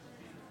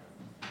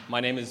My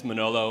name is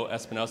Manolo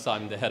Espinosa.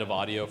 I'm the head of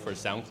audio for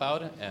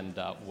SoundCloud, and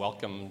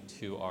welcome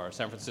to our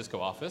San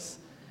Francisco office.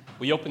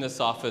 We opened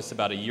this office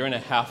about a year and a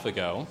half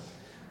ago.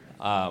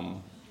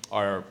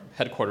 Our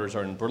headquarters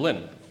are in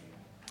Berlin,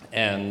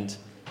 and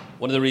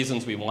one of the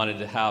reasons we wanted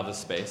to have a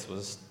space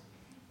was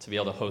to be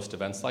able to host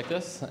events like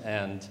this,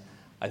 and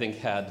I think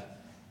had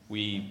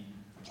we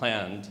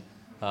planned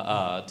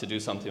to do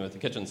something with the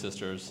Kitchen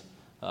Sisters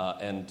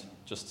and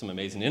just some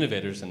amazing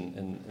innovators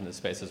in this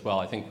space as well,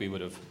 I think we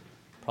would have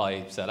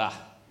probably said,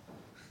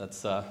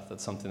 that's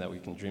something that we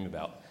can dream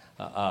about.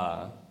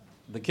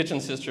 The Kitchen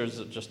Sisters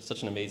are just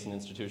such an amazing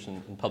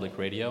institution in public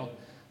radio.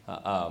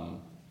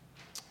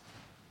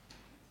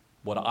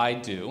 What I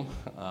do,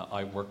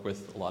 I work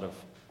with a lot of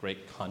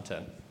great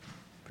content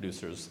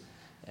producers,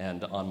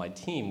 and on my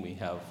team we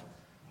have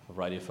a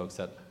variety of folks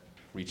that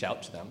reach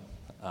out to them.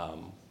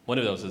 One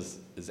of those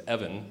is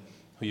Evan,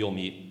 who you'll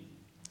meet.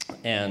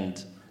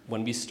 And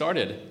when we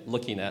started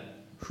looking at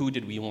who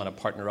did we want to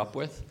partner up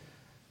with,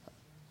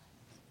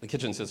 the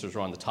Kitchen Sisters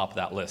were on the top of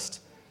that list.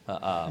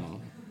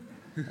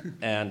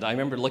 And I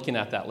remember looking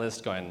at that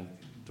list going,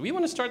 do we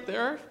want to start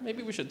there?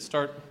 Maybe we should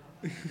start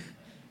a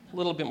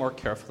little bit more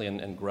carefully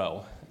and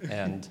grow.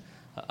 And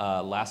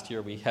last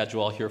year we had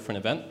you all here for an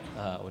event,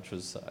 which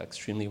was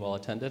extremely well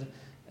attended,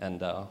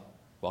 and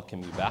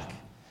welcome you back.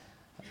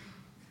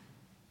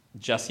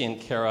 Jesse and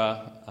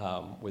Kara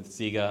with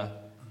Ziga,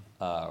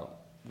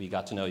 we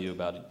got to know you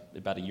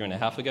about a year and a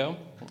half ago.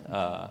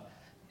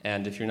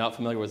 And if you're not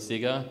familiar with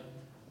Ziga,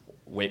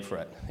 wait for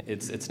it.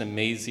 It's an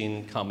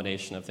amazing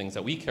combination of things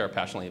that we care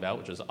passionately about,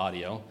 which is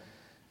audio,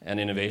 and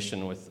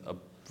innovation with a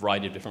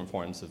variety of different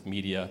forms of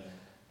media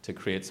to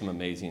create some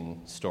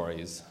amazing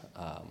stories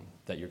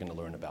that you're going to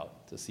learn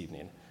about this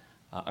evening.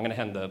 I'm going to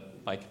hand the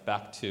mic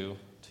back to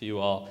you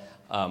all.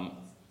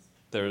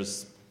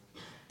 There's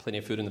plenty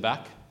of food in the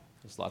back.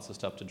 There's lots of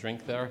stuff to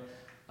drink there.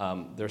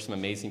 There's some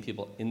amazing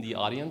people in the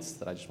audience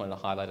that I just wanted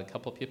to highlight a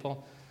couple of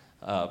people.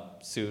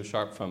 Sue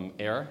Sharp from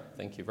AIR,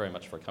 thank you very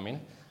much for coming.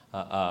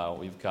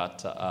 We've got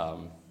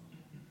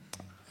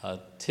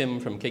Tim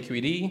from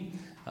KQED.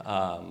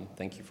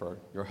 Thank you for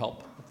your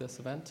help with this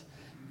event.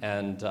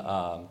 And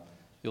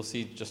you'll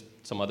see just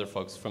some other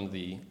folks from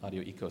the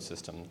audio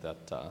ecosystem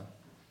that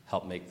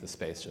help make the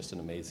space just an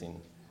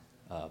amazing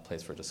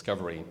place for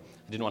discovery.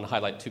 I did want to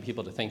highlight two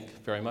people to thank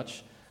very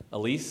much.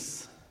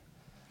 Elise,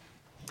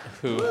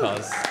 who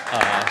has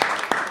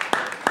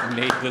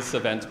made this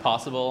event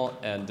possible,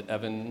 and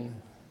Evan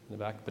in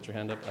the back, put your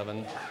hand up,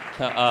 Evan.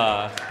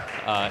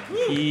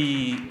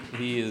 He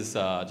is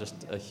just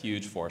a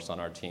huge force on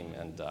our team,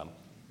 and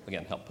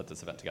again, helped put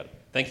this event together.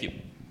 Thank you.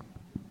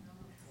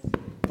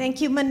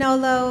 Thank you,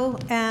 Manolo,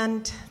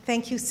 and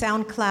thank you,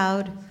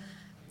 SoundCloud.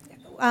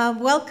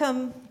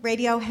 Welcome,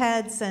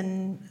 Radioheads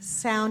and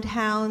Sound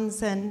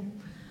Hounds,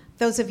 and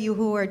those of you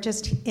who are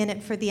just in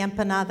it for the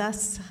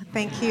empanadas.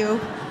 Thank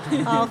you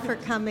all for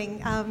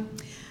coming.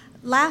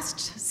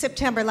 Last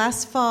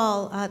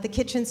fall, the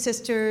Kitchen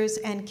Sisters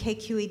and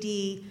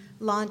KQED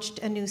launched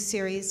a new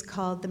series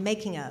called The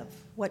Making of,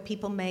 What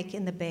People Make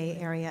in the Bay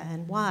Area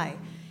and Why.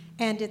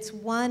 And it's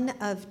one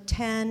of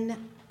 10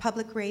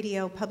 public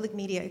radio, public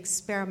media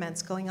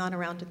experiments going on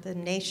around the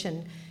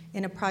nation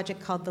in a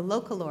project called the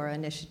Localora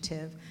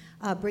Initiative,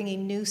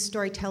 bringing new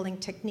storytelling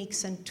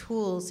techniques and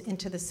tools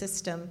into the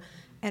system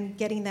and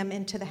getting them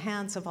into the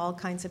hands of all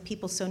kinds of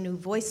people so new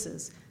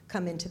voices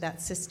come into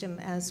that system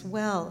as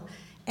well.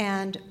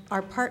 And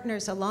our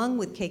partners, along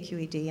with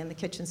KQED and the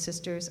Kitchen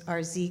Sisters,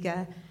 are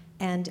Ziga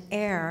and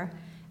AIR.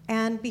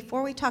 And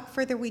before we talk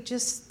further, we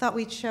just thought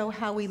we'd show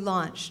how we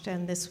launched,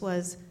 and this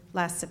was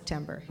last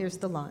September. Here's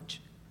the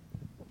launch.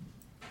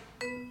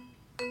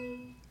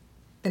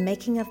 The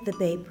making of the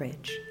Bay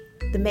Bridge,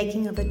 the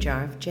making of a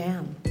jar of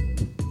jam,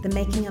 the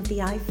making of the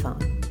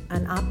iPhone,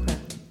 an opera,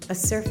 a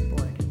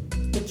surfboard.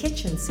 The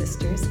Kitchen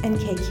Sisters and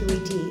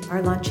KQED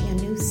are launching a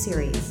new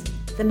series,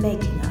 The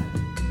Making of,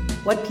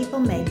 What People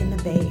Make in the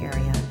Bay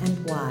Area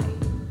and Why.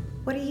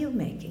 What are you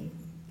making?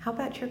 How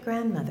about your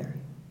grandmother,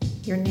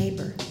 your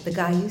neighbor, the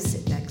guy you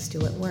sit next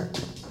to at work?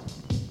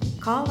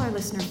 Call our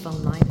listener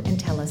phone line and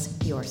tell us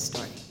your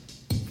story.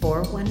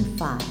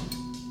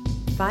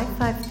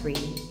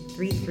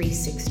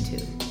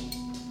 415-553-3362.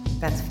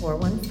 That's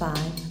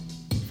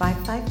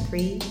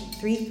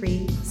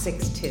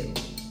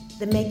 415-553-3362.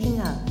 The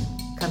Making of,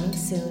 coming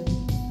soon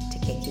to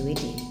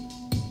KQED.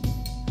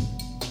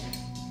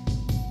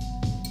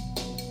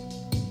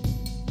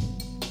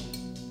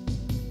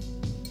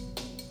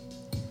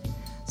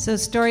 So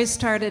stories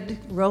started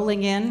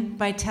rolling in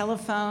by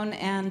telephone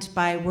and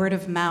by word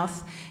of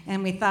mouth,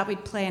 and we thought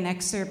we'd play an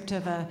excerpt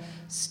of a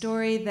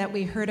story that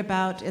we heard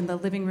about in the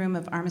living room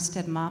of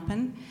Armistead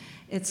Maupin.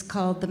 It's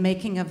called The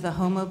Making of the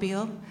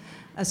Homobile,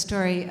 a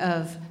story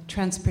of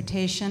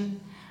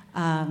transportation,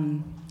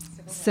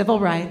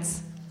 civil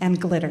rights, and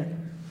glitter.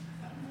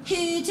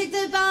 Who took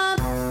the bomb?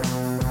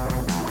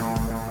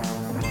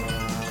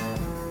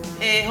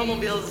 Hey,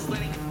 Homobiles, is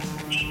Lenny.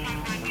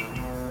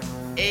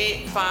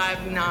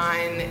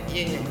 859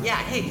 Union. Yeah,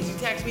 hey, could you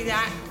text me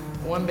that?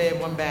 One babe,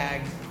 one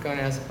bag. going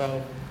to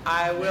Espo.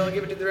 I will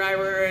give it to the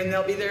driver, and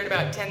they'll be there in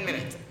about 10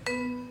 minutes.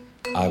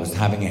 I was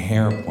having a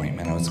hair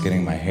appointment. I was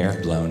getting my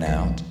hair blown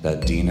out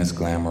at Dina's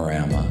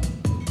Glamorama.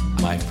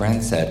 My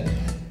friend said,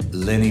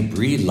 Lenny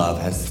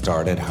Breedlove has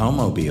started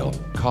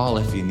Homobile. Call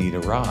if you need a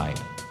ride.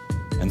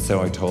 And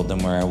so I told them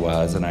where I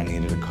was and I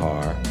needed a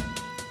car.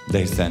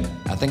 They sent,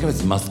 I think it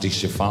was Musty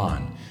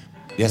Chiffon.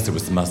 Yes, it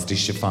was Musty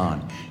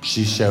Chiffon.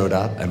 She showed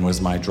up and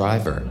was my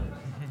driver.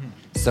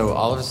 So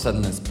all of a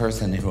sudden, this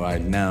person who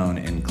I'd known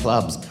in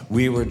clubs,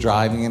 we were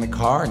driving in a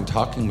car and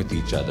talking with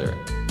each other.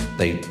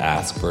 They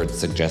ask for a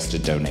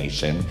suggested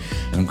donation,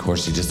 and of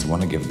course you just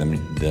want to give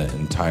them the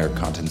entire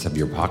contents of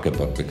your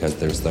pocketbook because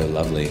they're so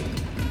lovely.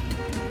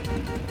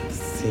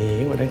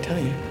 See, what'd I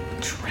tell you?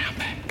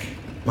 Traffic.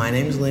 My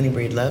name is Lenny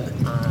Breedlove.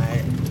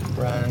 I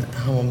run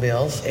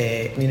Homobiles,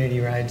 a community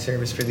ride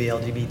service for the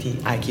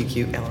LGBT,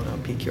 IQQ, LNO,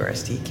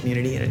 PQRST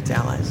community and its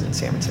allies in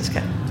San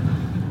Francisco.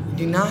 You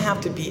do not have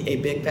to be a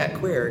big fat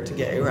queer to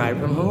get a ride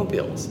from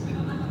Homobiles,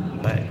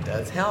 but it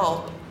does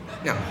help.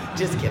 No,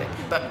 just kidding.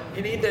 But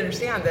you need to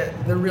understand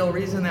that the real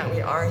reason that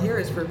we are here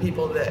is for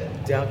people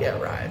that don't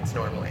get rides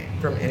normally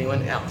from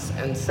anyone else.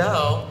 And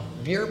so,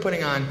 if you're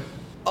putting on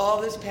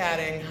all this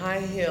padding,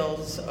 high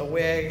heels, a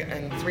wig,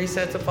 and 3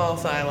 sets of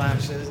false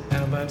eyelashes,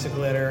 and a bunch of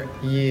glitter,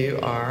 you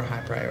are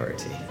high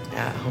priority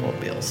at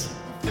Homobiles.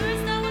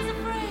 First I was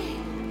afraid,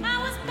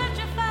 I was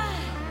petrified.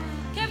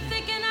 Kept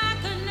thinking I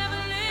could never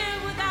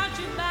live without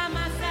you by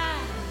my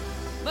side.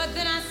 But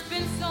then I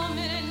spent so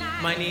many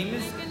nights. My name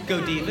is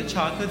Godiva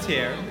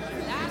Chocolatier.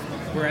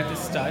 We're at the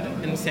Stud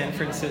in San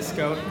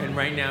Francisco, and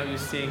right now you're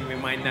seeing me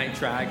in my night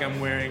drag. I'm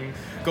wearing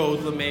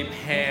gold lame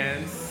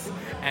pants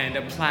and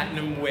a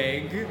platinum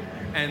wig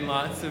and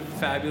lots of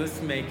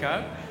fabulous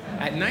makeup.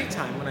 At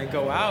nighttime when I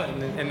go out,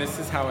 and this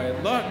is how I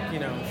look, you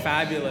know,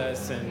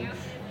 fabulous and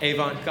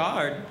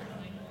avant-garde,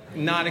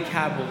 not a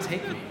cab will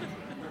take me.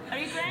 Are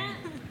you Grant?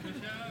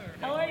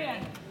 How are you?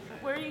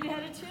 Where are you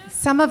headed to?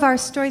 Some of our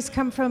stories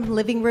come from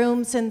living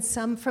rooms and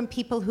some from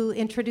people who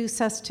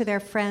introduce us to their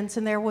friends.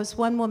 And there was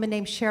one woman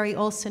named Sherry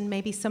Olson.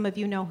 Maybe some of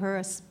you know her,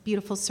 a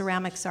beautiful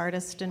ceramics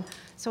artist. And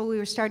so we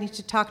were starting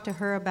to talk to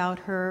her about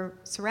her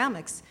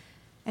ceramics.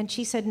 And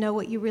she said, no,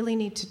 what you really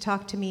need to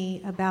talk to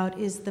me about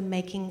is the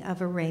making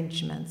of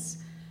arrangements.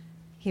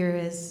 Here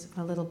is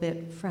a little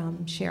bit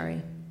from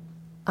Sherry.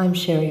 I'm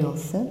Sherry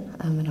Olson.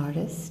 I'm an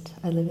artist.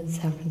 I live in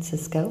San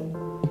Francisco.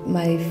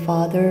 My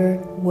father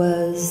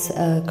was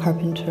a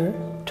carpenter.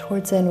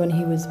 Towards the end, when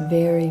he was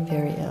very,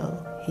 very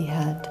ill, he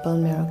had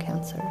bone marrow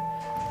cancer.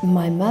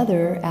 My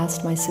mother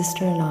asked my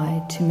sister and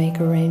I to make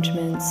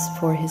arrangements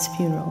for his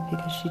funeral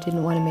because she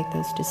didn't want to make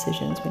those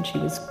decisions when she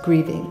was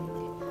grieving.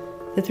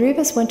 The three of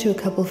us went to a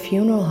couple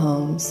funeral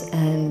homes,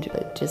 and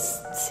it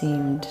just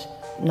seemed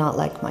not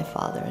like my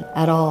father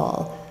at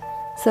all.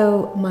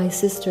 So my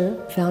sister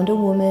found a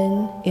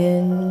woman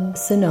in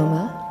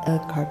Sonoma, a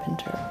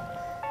carpenter,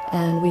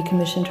 and we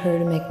commissioned her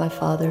to make my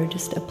father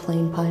just a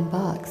plain pine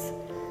box.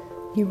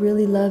 He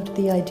really loved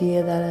the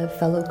idea that a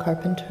fellow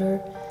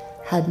carpenter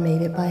had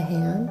made it by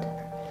hand.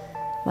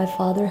 My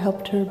father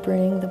helped her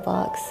bring the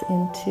box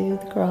into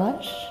the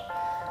garage,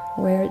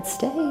 where it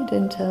stayed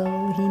until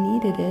he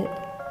needed it.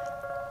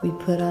 We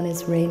put on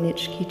his Ray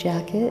Nitschke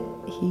jacket.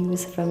 He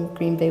was from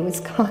Green Bay,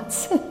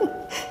 Wisconsin,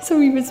 so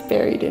he was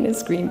buried in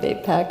his Green Bay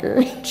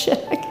Packer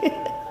jacket.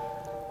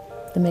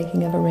 The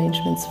making of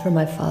arrangements for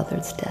my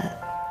father's death.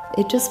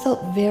 It just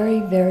felt very,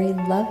 very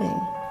loving.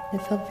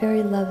 It felt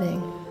very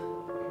loving.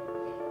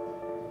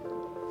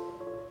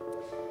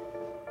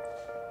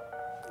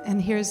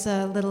 And here's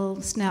a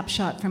little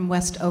snapshot from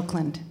West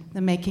Oakland, the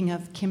making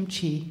of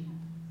kimchi.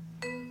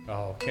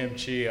 Oh,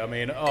 kimchi.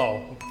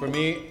 For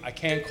me, I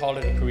can't call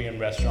it a Korean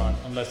restaurant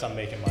unless I'm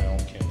making my own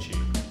kimchi.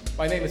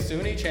 My name is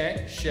Suni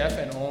Chang, chef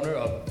and owner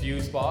of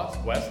Fuse Box,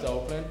 West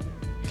Oakland.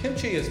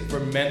 Kimchi is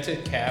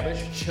fermented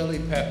cabbage, chili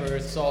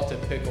peppers,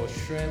 salted pickled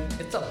shrimp.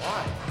 It's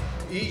alive.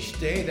 Each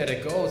day that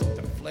it goes,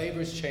 the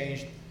flavors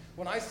change.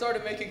 When I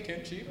started making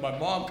kimchi, my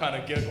mom kind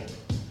of giggled.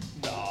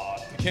 Nah,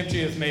 the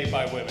kimchi is made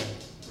by women.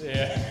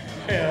 Yeah,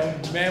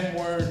 men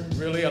weren't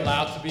really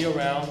allowed to be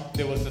around.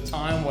 There was a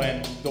time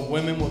when the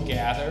women would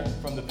gather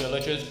from the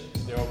villages.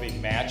 There would be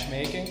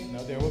matchmaking.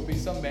 There would be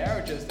some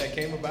marriages that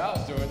came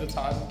about during the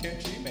time of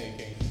kimchi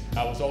making.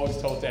 I was always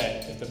told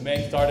that if the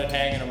men started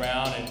hanging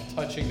around and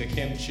touching the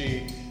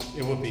kimchi,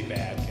 it would be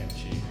bad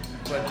kimchi.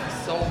 But I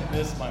so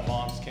miss my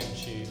mom's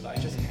kimchi, I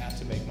just had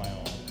to make my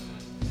own.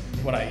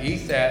 When I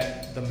eat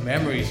that, the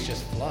memories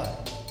just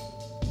flood.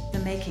 The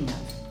making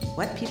of.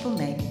 What people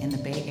make in the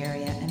Bay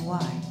Area and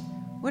why.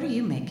 What are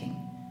you making?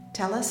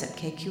 Tell us at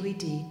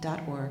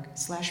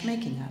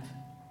kqed.org/makingof.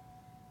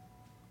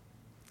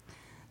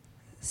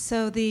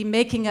 So the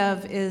Making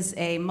of is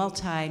a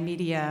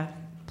multimedia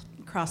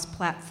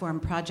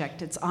cross-platform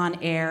project. It's on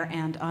air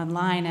and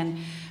online, and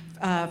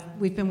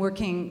we've been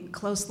working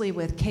closely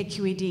with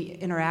KQED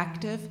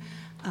Interactive.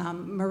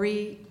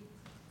 Marie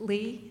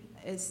Lee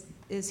is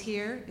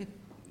here,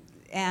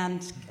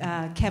 and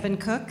Kevin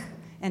Cook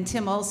And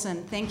Tim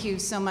Olson, thank you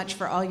so much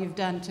for all you've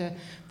done to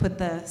put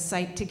the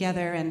site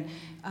together,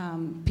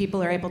 and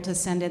people are able to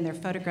send in their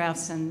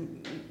photographs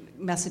and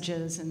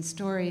messages and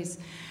stories.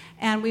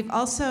 And we've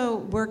also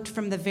worked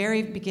from the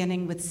very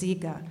beginning with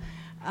Ziga.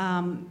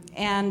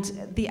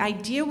 And the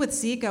idea with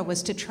Ziga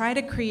was to try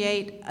to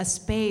create a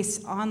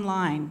space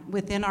online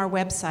within our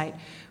website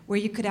where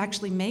you could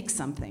actually make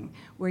something,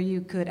 where you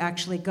could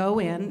actually go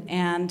in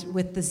and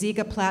with the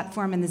Ziga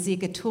platform and the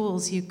Ziga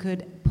tools, you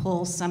could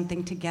pull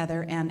something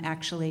together and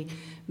actually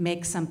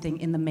make something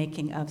in the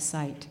making of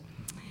site.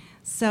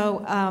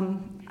 So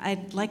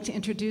I'd like to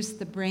introduce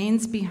the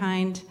brains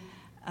behind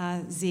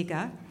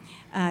Ziga.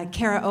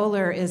 Kara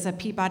Oler is a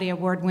Peabody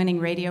Award-winning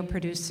radio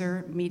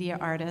producer, media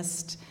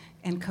artist,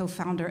 and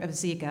co-founder of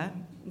Ziga,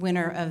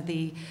 winner of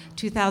the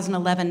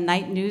 2011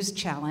 Night News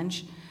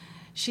Challenge.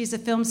 She's a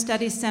Film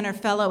Studies Center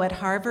fellow at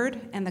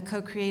Harvard and the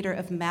co-creator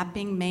of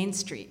Mapping Main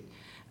Street,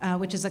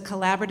 which is a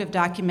collaborative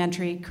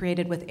documentary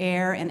created with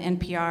AIR and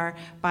NPR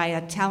by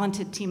a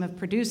talented team of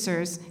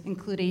producers,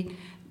 including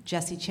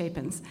Jesse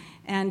Chapins.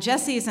 And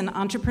Jesse is an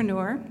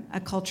entrepreneur, a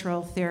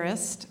cultural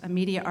theorist, a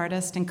media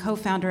artist, and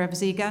co-founder of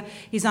Ziga.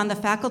 He's on the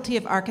Faculty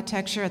of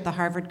Architecture at the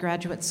Harvard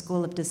Graduate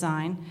School of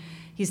Design.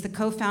 He's the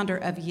co-founder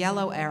of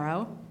Yellow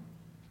Arrow,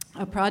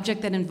 a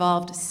project that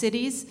involved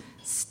cities,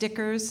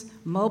 stickers,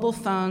 mobile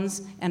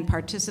phones, and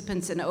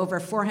participants in over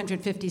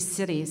 450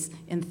 cities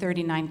in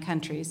 39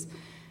 countries.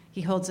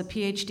 He holds a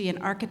PhD in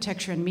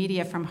architecture and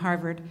media from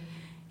Harvard.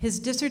 His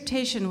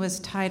dissertation was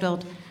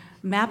titled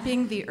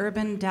Mapping the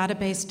Urban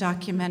Database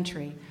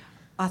Documentary,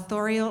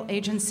 Authorial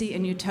Agency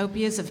and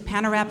Utopias of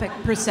Panoramic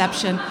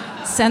Perception,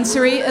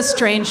 Sensory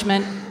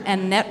Estrangement,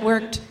 and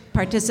Networked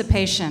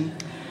Participation.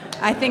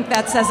 I think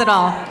that says it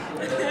all.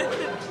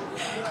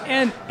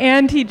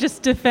 And he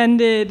just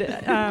defended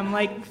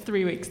like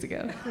 3 weeks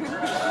ago.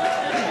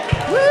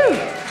 Woo!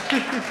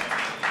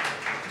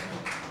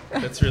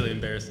 That's really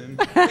embarrassing.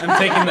 I'm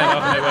taking that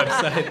off my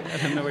website. I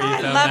don't know where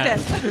you found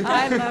that.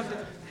 I loved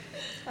it.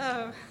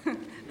 Oh.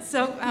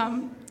 So,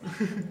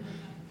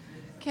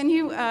 can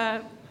you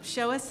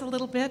show us a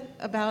little bit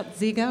about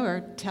Ziga,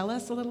 or tell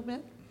us a little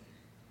bit?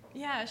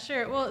 Yeah,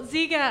 sure. Well,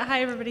 Ziga,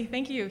 hi everybody.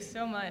 Thank you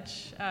so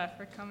much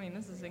for coming.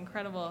 This is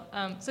incredible.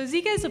 So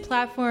Ziga is a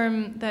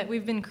platform that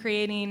we've been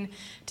creating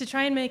to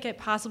try and make it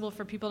possible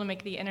for people to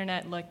make the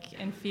internet look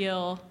and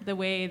feel the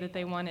way that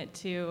they want it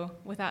to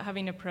without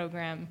having to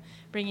program,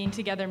 bringing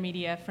together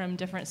media from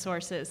different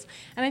sources.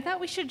 And I thought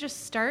we should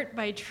just start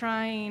by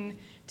trying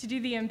to do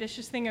the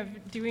ambitious thing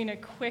of doing a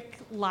quick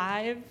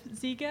live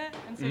Ziga.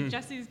 And so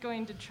Jesse's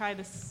going to try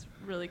this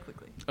really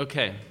quickly.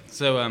 Okay,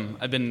 so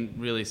I've been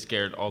really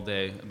scared all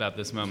day about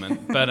this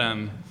moment. But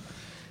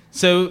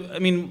so, I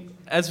mean,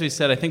 as we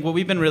said, I think what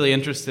we've been really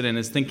interested in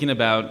is thinking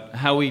about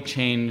how we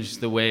change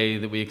the way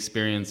that we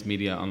experience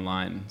media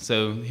online.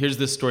 So here's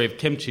the story of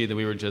Kimchi that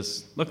we were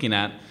just looking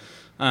at.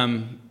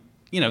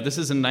 You know, this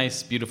is a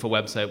nice, beautiful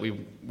website. We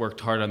worked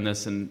hard on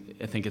this, and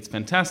I think it's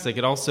fantastic.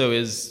 It also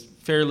is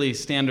fairly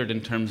standard in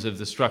terms of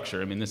the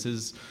structure. I mean, this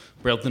is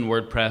built-in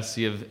WordPress.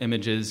 You have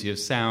images, you have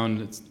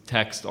sound, it's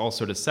text, all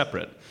sort of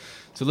separate.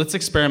 So let's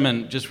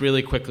experiment just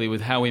really quickly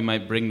with how we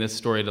might bring this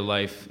story to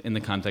life in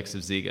the context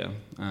of Ziga.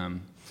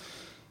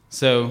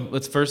 So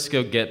let's first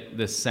go get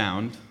this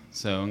sound.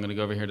 So I'm going to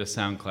go over here to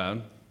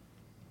SoundCloud.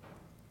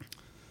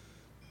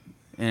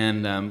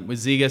 And with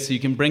Ziga, so you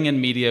can bring in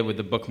media with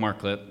the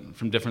bookmarklet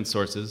from different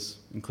sources,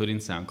 including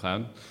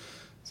SoundCloud.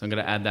 So I'm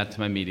going to add that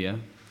to my media.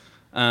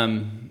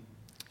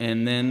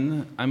 And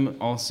then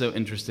I'm also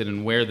interested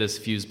in where this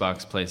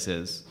Fusebox place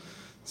is.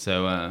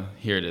 So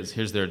here it is.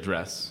 Here's their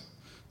address.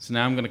 So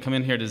now I'm going to come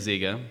in here to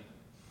Ziga.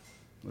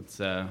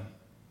 Let's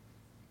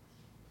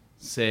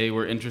say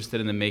we're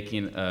interested in the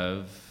making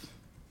of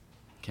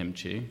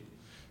Kimchi,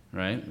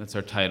 right? That's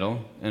our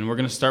title. And we're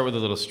going to start with a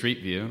little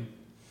street view.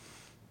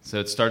 So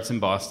it starts in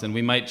Boston.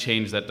 We might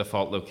change that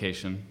default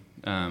location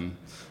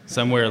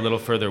somewhere a little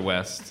further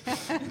west.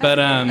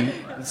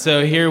 But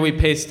so here we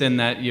paste in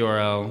that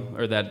URL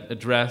or that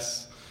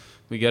address.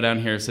 We go down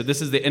here. So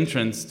this is the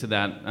entrance to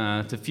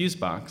that to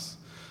Fusebox.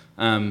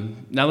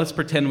 Now let's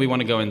pretend we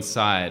want to go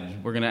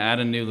inside. We're going to add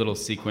a new little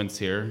sequence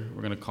here.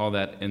 We're going to call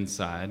that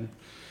inside.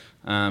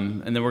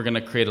 And then we're going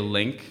to create a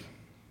link.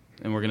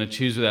 And we're going to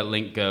choose where that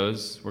link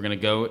goes. We're going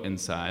to go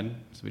inside.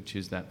 So we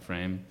choose that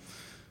frame.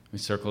 We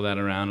circle that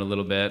around a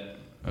little bit.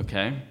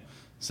 Okay.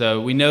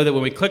 So we know that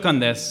when we click on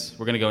this,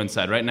 we're going to go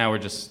inside. Right now,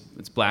 it's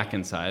black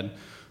inside.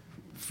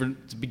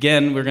 To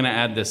begin, we're going to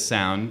add this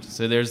sound.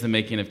 So there's the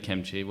making of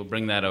Kimchi. We'll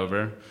bring that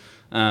over.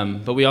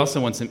 But we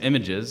also want some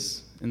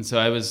images. And so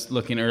I was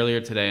looking earlier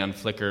today on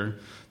Flickr.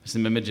 There's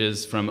some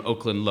images from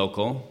Oakland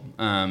Local.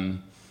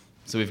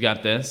 So we've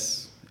got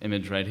this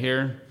image right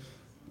here.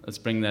 Let's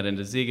bring that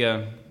into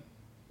Ziga.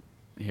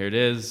 Here it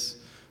is.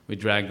 We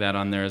drag that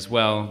on there as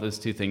well, those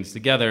two things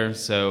together.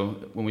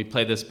 So when we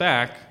play this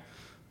back,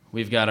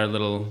 we've got our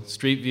little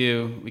street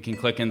view. We can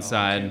click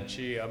inside.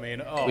 Kimchi,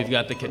 We've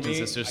got the for Kitchen me,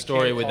 Sisters I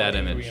story can't with call that it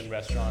a image. Korean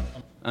restaurant.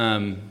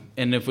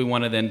 And if we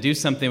want to then do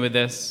something with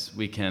this,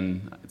 we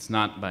can. It's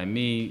not by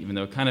me, even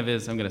though it kind of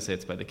is. I'm going to say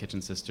it's by the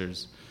Kitchen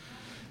Sisters.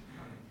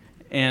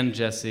 And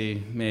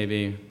Jesse,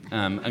 maybe.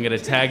 I'm going to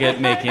tag it,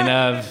 making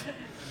of,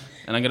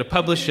 and I'm going to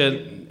publish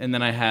it, and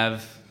then I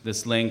have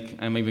this link.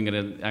 I'm even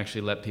going to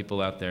actually let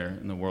people out there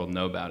in the world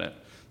know about it.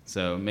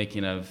 So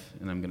making of,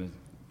 and I'm going to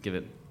give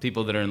it,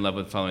 people that are in love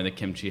with following the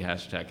kimchi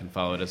hashtag can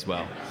follow it as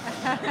well.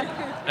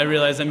 I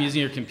realize I'm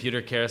using your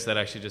computer, Karis, that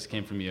actually just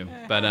came from you.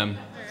 But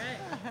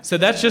so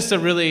that's just a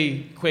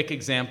really quick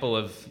example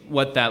of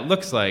what that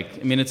looks like.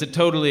 I mean, it's a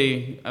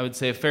totally, I would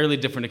say, a fairly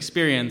different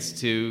experience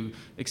to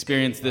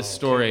experience this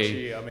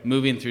story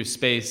moving through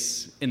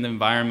space in the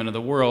environment of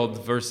the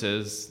world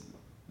versus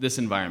this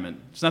environment.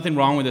 There's nothing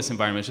wrong with this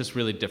environment, it's just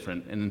really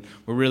different. And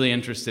we're really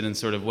interested in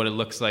sort of what it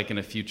looks like in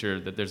a future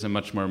that there's a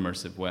much more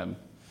immersive web.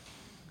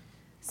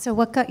 So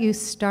what got you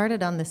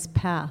started on this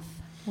path?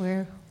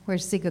 Where's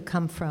Ziga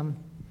come from?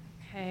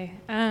 Okay.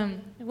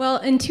 Well,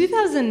 in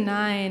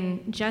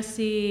 2009,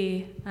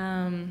 Jesse,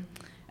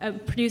 a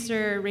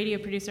producer, radio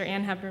producer,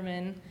 Ann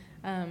Hepperman,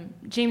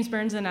 James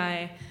Burns, and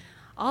I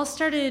all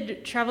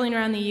started traveling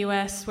around the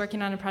U.S.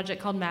 working on a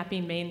project called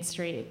Mapping Main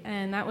Street,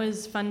 and that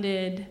was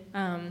funded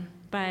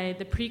by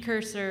the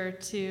precursor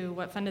to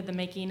what funded the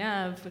making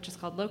of, which is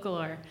called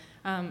Localore,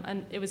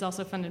 and it was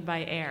also funded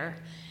by AIR.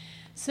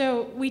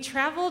 So we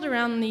traveled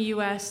around the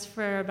U.S.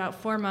 for about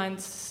 4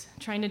 months,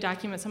 trying to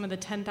document some of the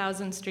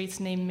 10,000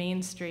 streets named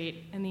Main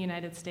Street in the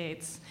United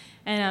States.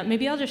 And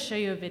maybe I'll just show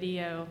you a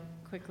video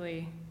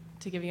quickly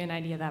to give you an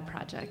idea of that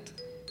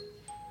project.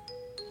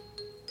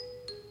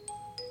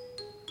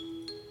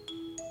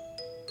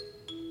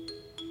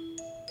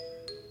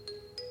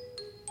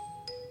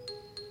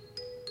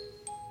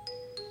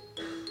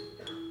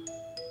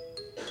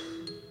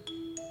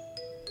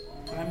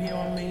 I'm here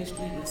on Main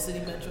Street at City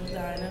Metro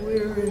Diner.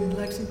 We're in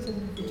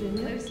Lexington,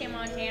 Virginia. Lucia,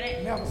 Montana.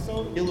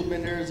 Navasota. Hilo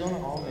Bend,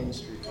 Arizona, all Main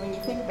Street. When you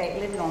think about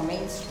living on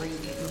Main Street, you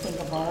think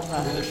of all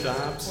the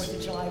shops, 4th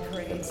of July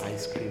parades. an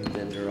ice cream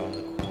vendor on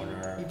the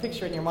corner. You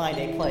picture in your mind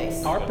a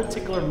place. Our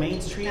particular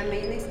Main Street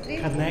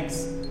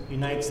connects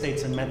United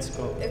States and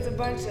Mexico. It's a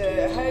bunch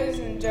of hoes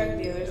and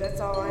drug dealers. That's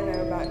all I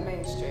know about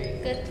Main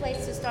Street. Good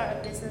place to start a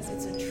business.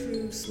 It's a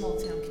true small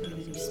town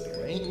community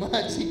spirit. Ain't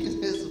much. You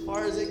can as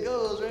far as it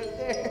goes right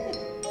there.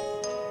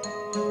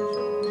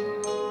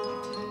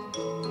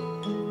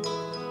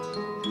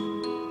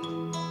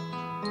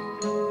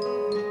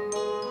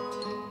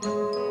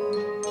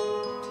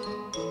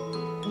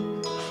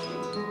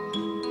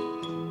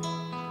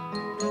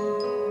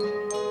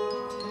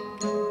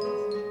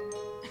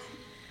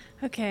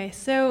 Okay,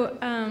 so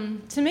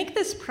to make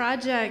this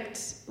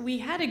project, we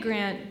had a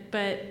grant,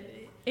 but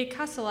it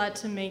costs a lot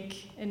to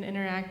make an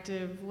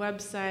interactive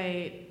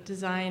website,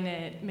 design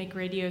it, make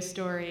radio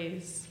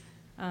stories,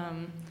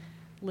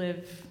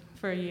 live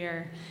for a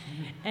year.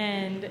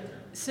 And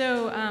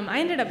so I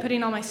ended up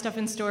putting all my stuff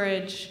in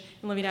storage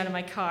and living out of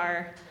my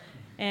car.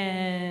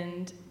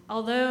 And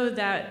although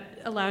that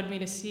allowed me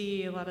to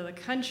see a lot of the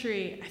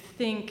country, I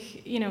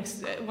think,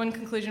 one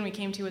conclusion we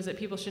came to was that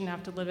people shouldn't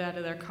have to live out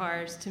of their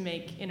cars to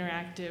make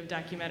interactive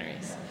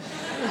documentaries.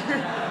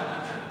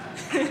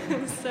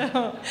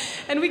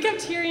 And we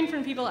kept hearing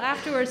from people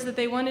afterwards that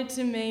they wanted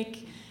to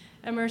make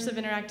immersive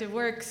interactive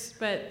works,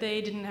 but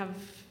they didn't have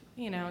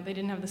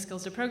the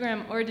skills to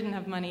program or didn't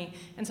have money.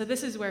 And so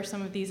this is where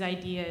some of these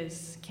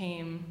ideas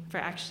came for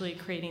actually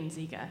creating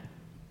Ziga.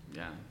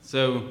 Yeah.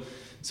 So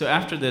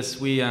after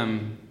this, we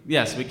came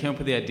up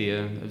with the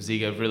idea of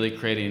Ziga, of really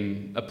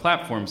creating a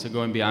platform, so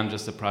going beyond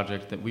just a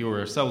project that we were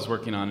ourselves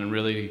working on and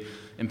really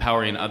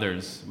empowering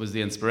others was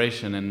the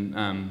inspiration.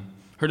 And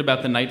heard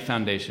about the Knight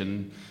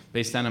Foundation,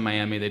 based down in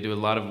Miami. They do a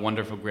lot of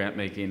wonderful grant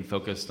making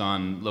focused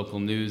on local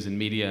news and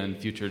media and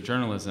future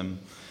journalism.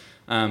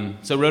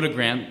 So wrote a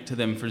grant to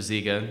them for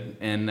Ziga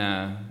and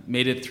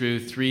made it through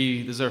this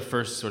is our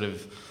first sort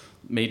of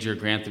major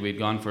grant that we'd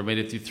gone for, made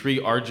it through 3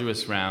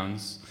 arduous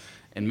rounds,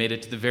 and made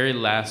it to the very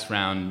last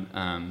round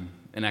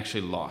and actually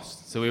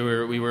lost. So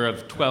we were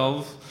of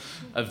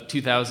 12 of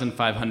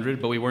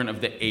 2,500, but we weren't of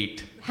the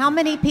 8. How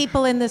many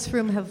people in this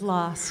room have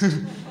lost?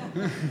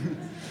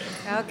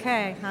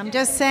 Okay, I'm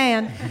just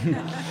saying.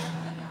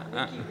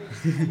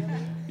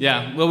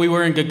 Yeah, well, we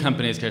were in good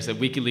company, as Kara said.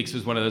 WikiLeaks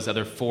was one of those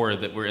other 4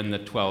 that were in the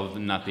 12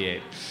 and not the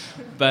 8.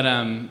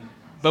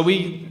 But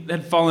we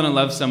had fallen in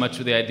love so much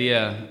with the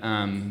idea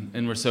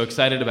and were so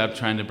excited about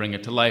trying to bring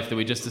it to life that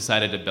we just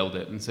decided to build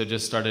it. And so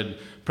just started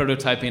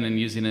prototyping and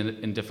using it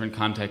in different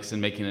contexts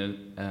and making it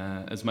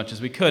as much as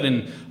we could,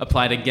 and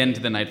applied again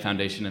to the Knight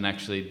Foundation and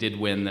actually did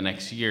win the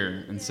next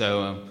year. And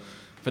so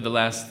for the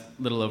last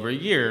little over a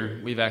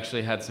year, we've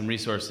actually had some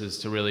resources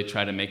to really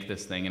try to make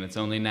this thing. And it's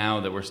only now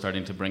that we're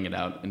starting to bring it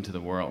out into the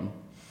world.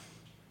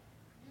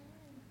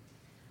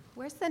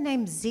 Where's the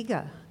name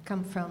Ziga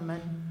come from?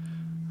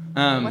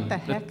 And what the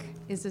heck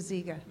is a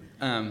Ziga?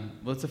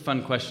 Well, it's a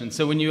fun question.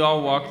 So when you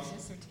all walked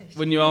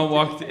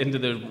into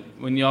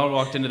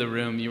the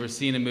room, you were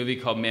seeing a movie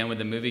called Man with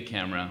a Movie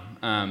Camera.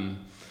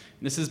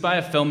 This is by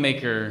a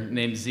filmmaker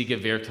named Dziga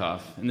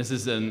Vertov, and this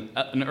is an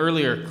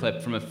earlier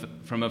clip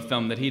from a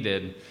film that he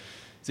did.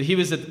 So he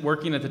was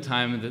working at the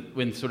time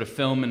when sort of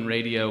film and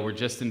radio were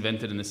just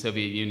invented in the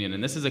Soviet Union,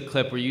 and this is a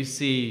clip where you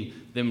see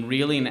them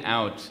reeling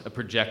out a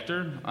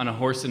projector on a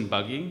horse and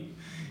buggy,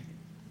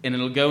 and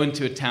it'll go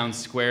into a town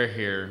square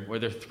here where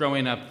they're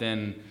throwing up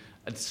then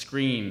a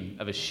screen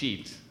of a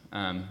sheet.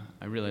 I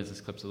realize this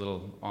clip's a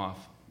little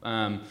off.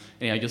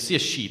 Anyhow, you'll see a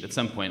sheet at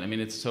some point. I mean,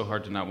 it's so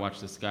hard to not watch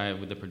this guy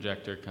with the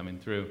projector coming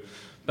through.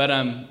 But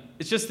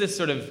it's just this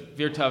sort of,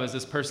 Vertov is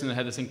this person that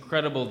had this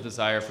incredible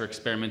desire for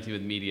experimenting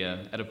with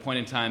media at a point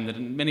in time that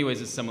in many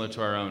ways is similar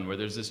to our own, where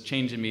there's this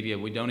change in media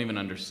we don't even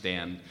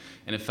understand.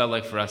 And it felt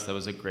like for us that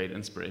was a great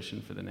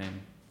inspiration for the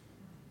name.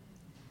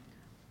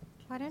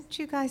 Why don't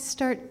you guys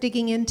start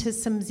digging into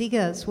some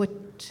Zigas,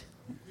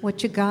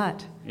 what you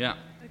got? Yeah.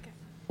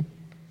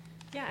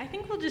 Yeah, I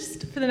think we'll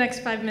just, for the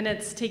next 5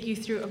 minutes, take you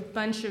through a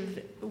bunch of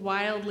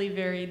wildly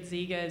varied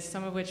Zigas,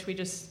 some of which we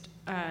just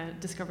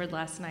discovered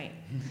last night.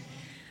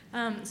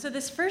 So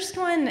this first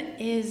one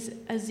is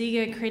a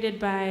Ziga created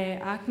by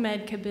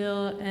Ahmed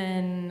Kabil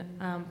and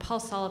Paul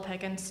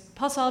Solopek. And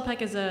Paul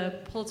Solopek is a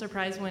Pulitzer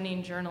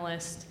Prize-winning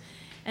journalist.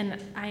 And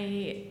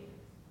I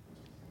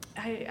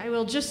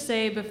will just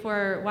say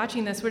before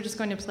watching this, we're just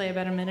going to play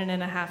about a minute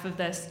and a half of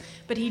this.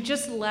 But he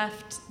just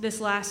left this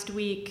last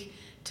week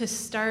to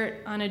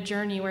start on a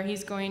journey where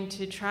he's going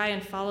to try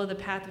and follow the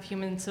path of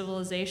human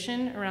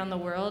civilization around the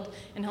world,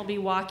 and he'll be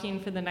walking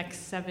for the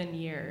next 7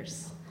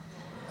 years.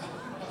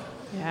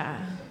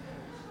 Yeah.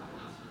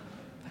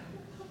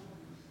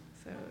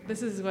 So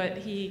this is what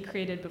he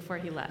created before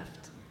he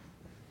left.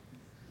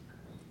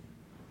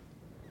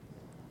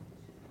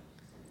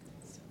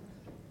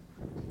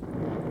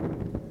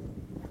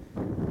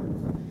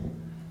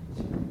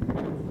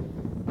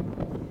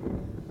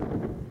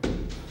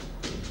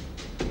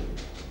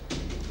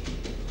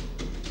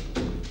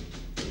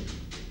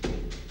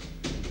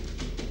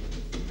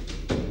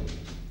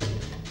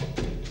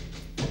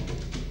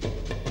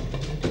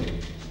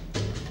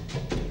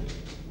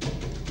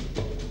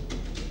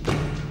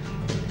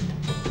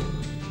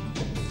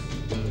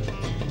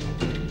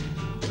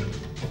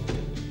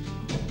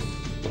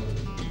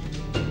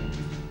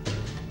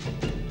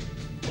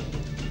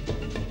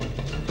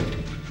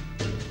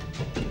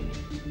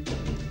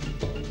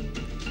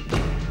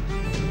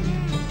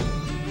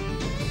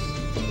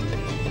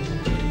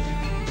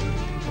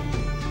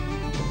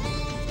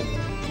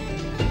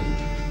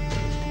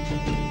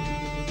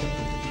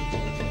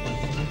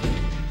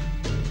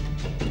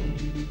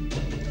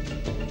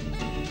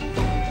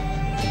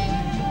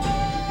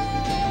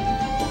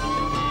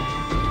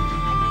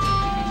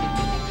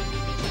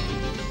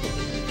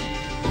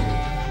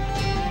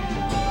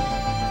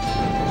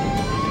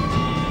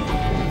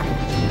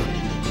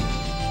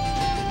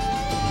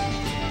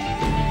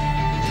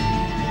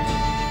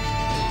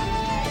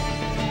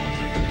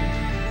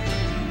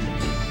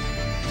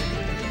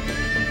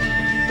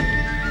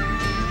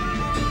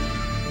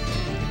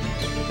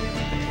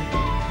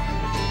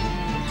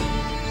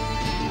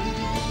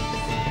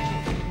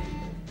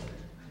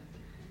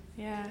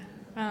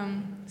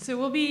 So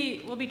we'll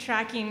be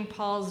tracking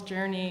Paul's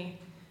journey,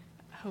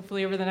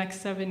 hopefully over the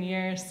next 7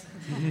 years.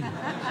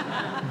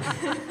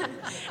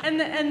 and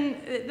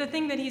the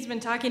thing that he's been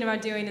talking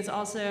about doing is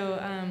also,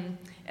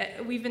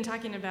 we've been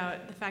talking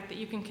about the fact that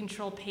you can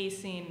control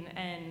pacing,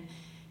 and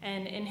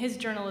in his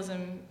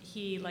journalism,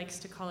 he likes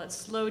to call it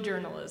slow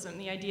journalism,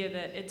 the idea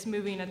that it's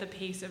moving at the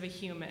pace of a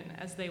human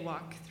as they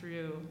walk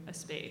through a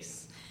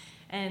space.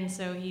 And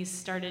so he's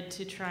started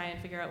to try and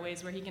figure out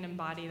ways where he can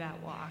embody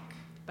that walk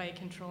by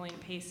controlling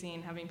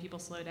pacing, having people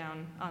slow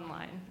down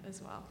online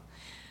as well.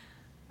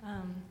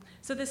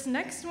 So this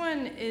next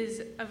one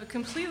is of a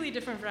completely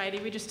different variety.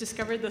 We just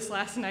discovered this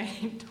last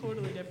night,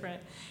 totally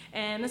different.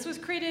 And this was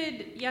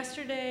created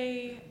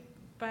yesterday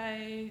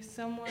by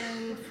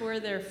someone for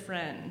their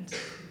friend.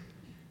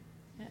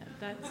 Yeah,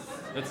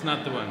 that's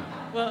not the one.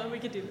 Well, we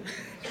could do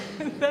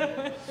that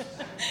one.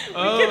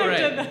 Oh, we could have right.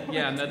 done that one.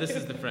 Yeah, no, this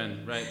is the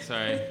friend, right?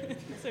 Sorry.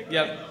 It's okay.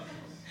 Yep,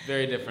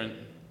 very different.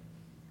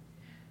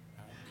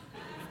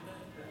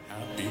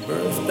 Happy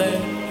birthday,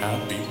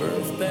 happy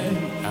birthday,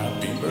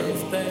 happy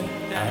birthday.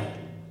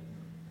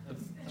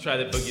 Let's try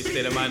the Boogie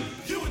State of Mind.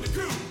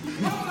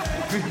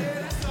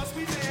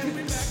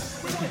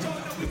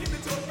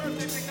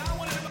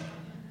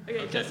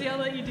 Okay, Jesse, I'll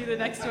let you do the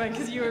next one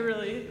because you were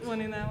really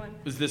wanting that one.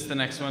 Was this the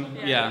next one?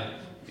 Yeah.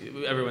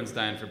 Everyone's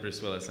dying for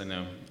Bruce Willis, I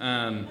know.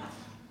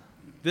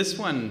 This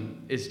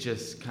one is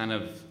just kind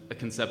of a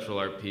conceptual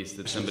art piece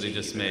that somebody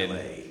just made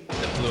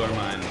that blew our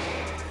mind.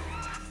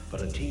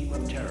 But a team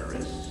of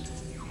terrorists.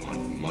 You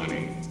want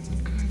money?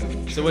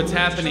 So what's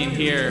happening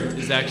here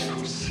is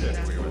actually...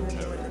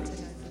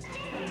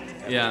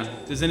 Yeah.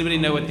 Does anybody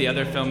know what the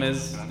other film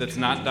is that's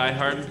not Die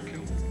Hard?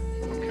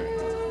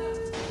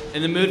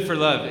 In the Mood for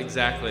Love,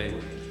 exactly.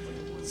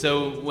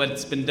 So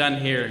what's been done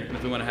here,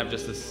 if we want to have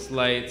just a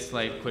slight,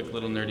 quick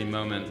little nerdy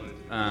moment,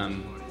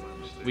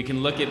 we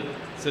can look at,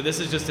 so this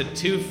is just a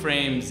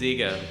 2-frame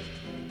Ziga,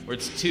 where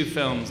it's 2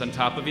 films on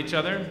top of each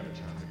other,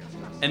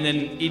 and then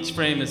each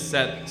frame is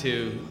set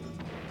to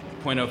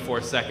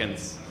 0.04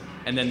 seconds,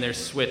 and then they're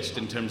switched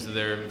in terms of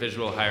their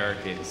visual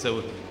hierarchy.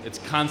 So it's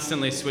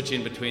constantly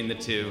switching between the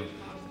 2,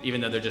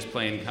 even though they're just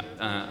playing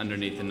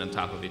underneath and on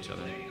top of each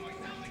other.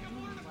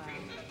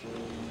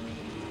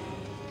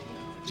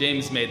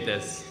 James made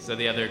this, so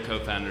the other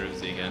co-founder of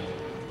Ziga.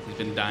 He's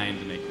been dying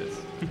to make this.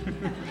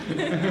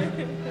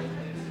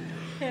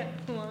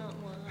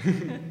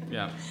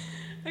 Yeah.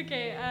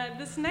 Okay,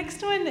 this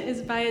next one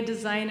is by a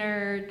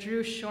designer,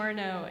 Drew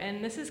Shorno,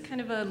 and this is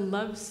kind of a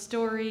love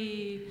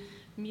story,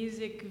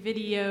 music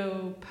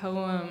video,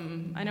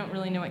 poem. I don't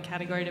really know what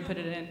category to put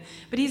it in.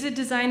 But he's a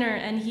designer,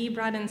 and he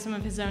brought in some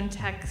of his own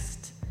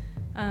text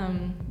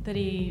that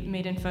he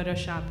made in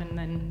Photoshop and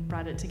then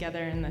brought it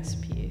together in this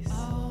piece.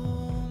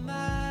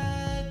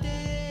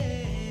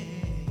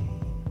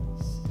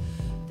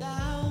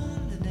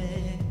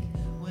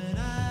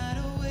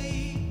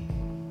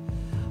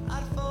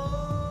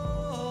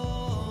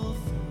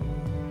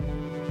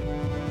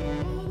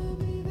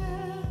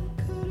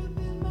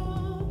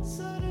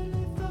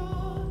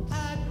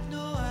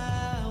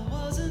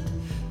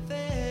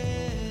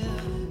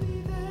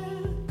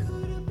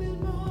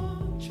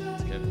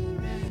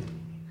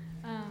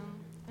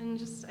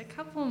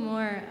 Couple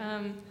more.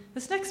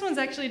 This next one's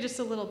actually just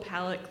a little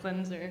palette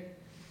cleanser.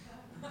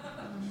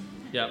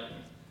 Yep.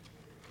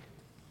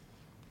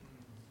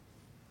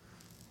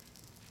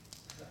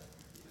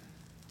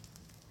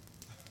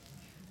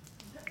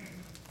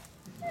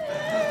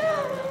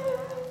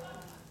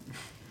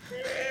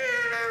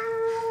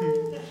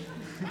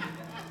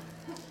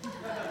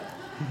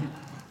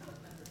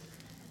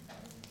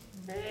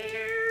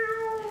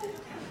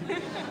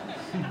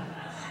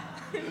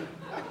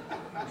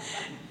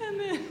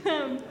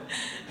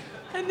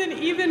 And then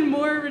even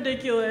more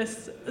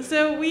ridiculous.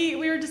 So we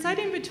were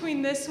deciding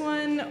between this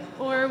one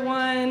or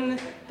one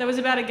that was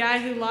about a guy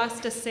who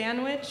lost a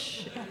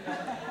sandwich,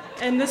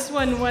 and this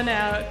one won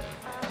out.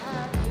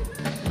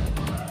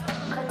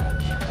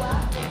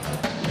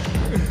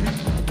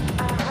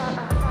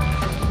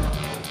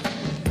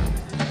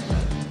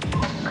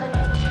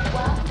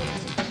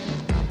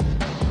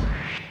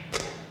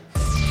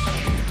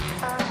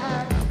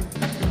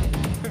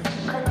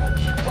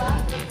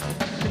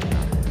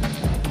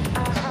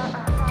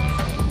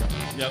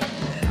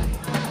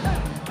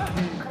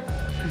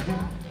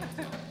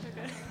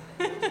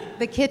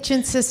 The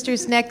Kitchen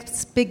Sisters'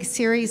 next big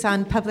series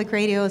on public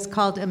radio is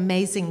called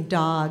Amazing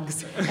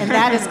Dogs, and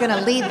that is going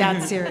to lead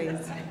that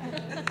series.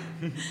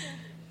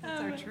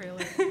 That's our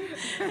trailer.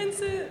 And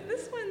so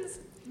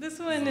this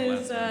one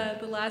is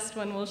the last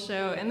one we'll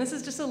show, and this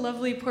is just a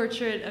lovely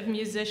portrait of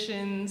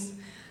musicians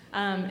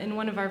in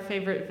one of our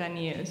favorite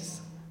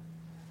venues.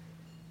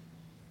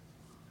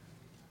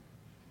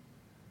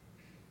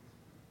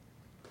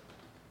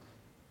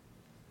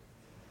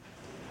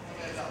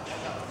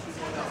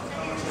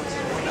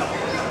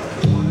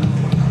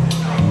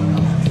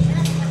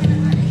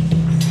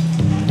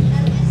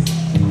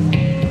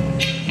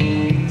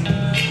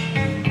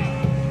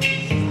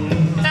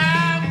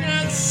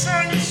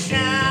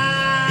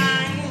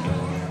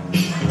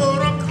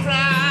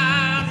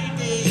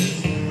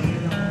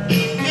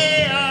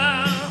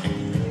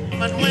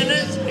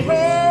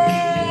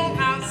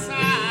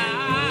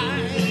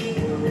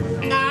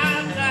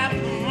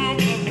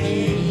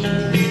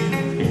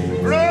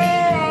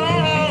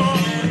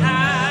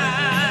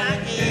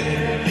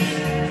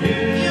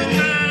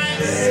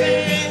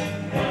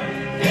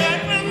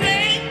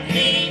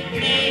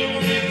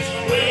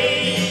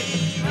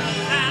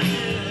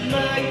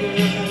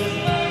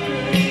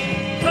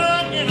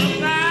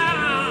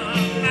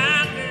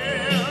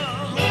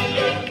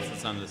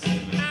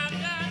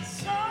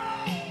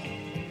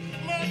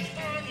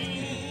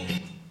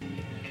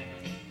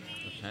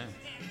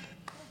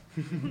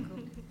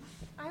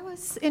 I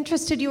was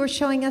interested, you were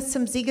showing us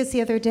some Zigas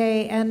the other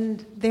day,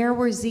 and there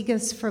were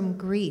Zigas from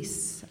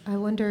Greece. I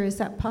wonder, is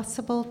that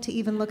possible to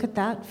even look at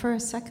that for a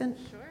second?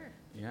 Sure.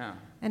 Yeah.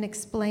 And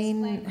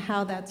explain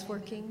how that's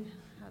working?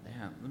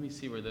 Yeah, let me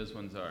see where those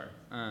ones are.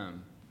 Where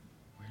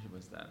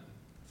was that?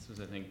 This was,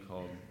 I think,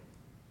 called...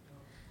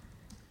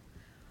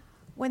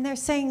 When they're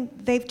saying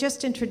they've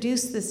just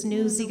introduced this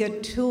new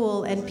Ziga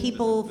tool and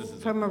people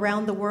from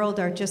around the world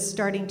are just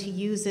starting to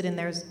use it in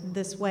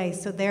this way,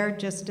 so they're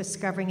just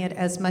discovering it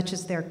as much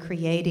as they're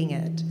creating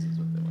it.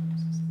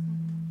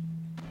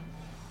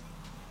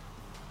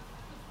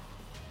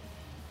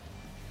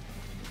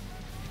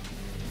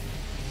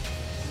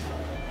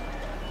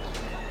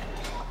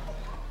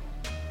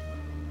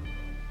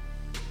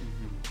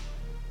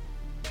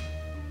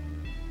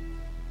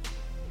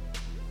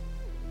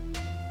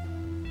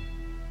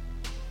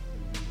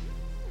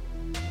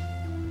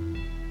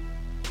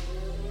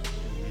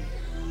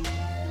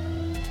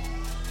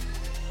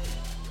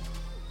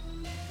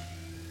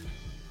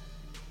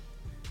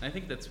 I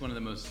think that's one of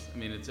the most,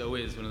 it's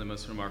always one of the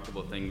most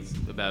remarkable things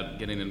about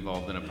getting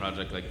involved in a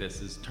project like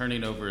this is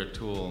turning over a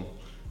tool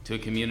to a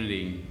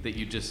community that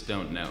you just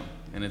don't know.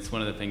 And it's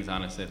one of the things,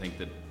 honestly, I think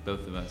that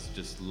both of us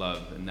just love.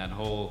 And that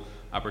whole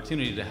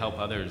opportunity to help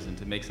others and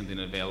to make something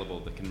available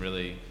that can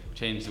really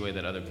change the way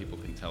that other people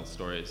can tell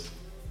stories.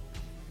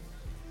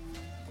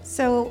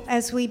 So,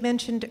 as we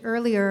mentioned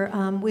earlier,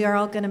 we are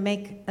all going to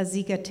make a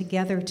Ziga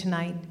together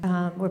tonight.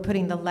 We're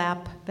putting the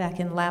lap back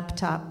in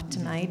laptop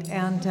tonight.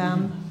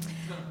 And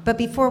but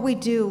before we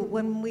do,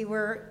 when we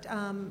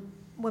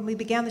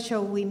began the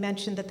show, we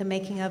mentioned that the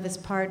making of is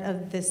part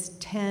of this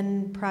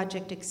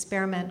 10-project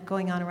experiment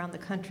going on around the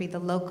country, the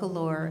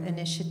Local-Lore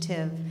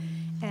initiative.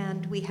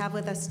 And we have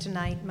with us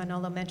tonight,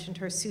 Manolo mentioned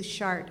her, Sue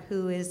Shart,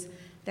 who is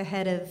the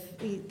head of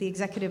the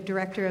executive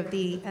director of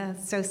the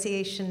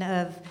Association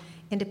of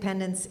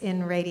Independents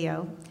in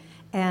Radio,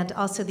 and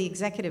also the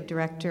executive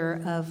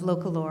director of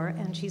Local-Lore,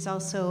 and she's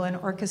also an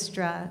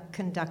orchestra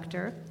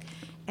conductor.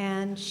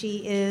 And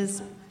she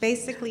is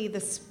basically the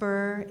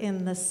spur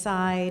in the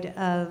side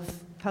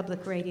of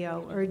public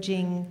radio,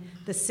 urging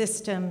the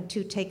system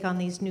to take on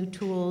these new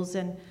tools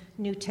and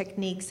new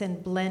techniques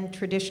and blend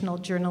traditional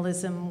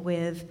journalism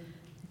with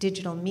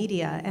digital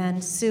media.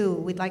 And Sue,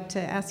 we'd like to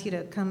ask you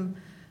to come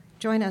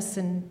join us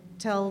and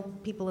tell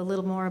people a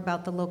little more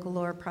about the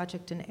Local-Lore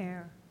project in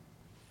AIR.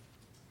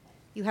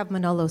 You have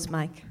Manolo's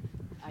mic.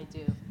 I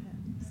do.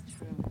 It's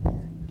true.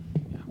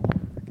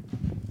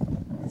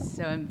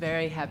 So I'm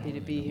very happy to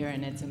be here,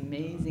 and it's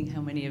amazing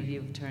how many of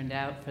you have turned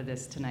out for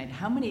this tonight.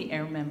 How many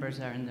AIR members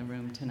are in the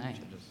room tonight?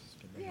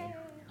 Yay.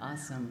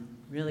 Awesome.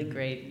 Really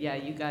great. Yeah,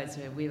 you guys,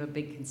 we have a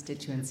big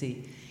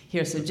constituency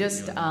here. So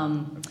just,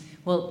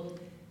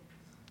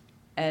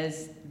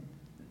 as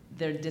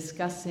they're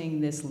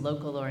discussing this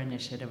Local-Lore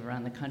initiative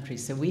around the country.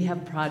 So we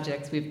have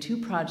projects, we have 2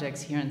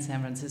 projects here in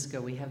San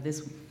Francisco. We have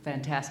this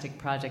fantastic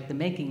project, The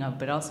Making of,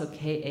 but also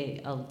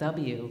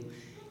KALW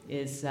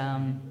is,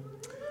 are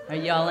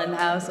y'all in the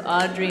house?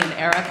 Audrey and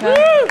Erica.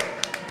 Woo!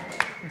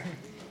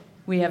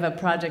 We have a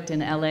project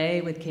in LA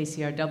with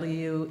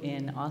KCRW,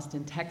 in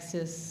Austin,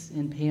 Texas,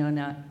 in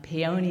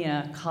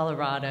Paonia,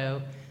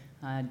 Colorado,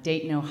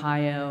 Dayton,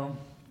 Ohio,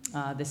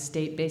 the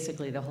state,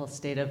 basically the whole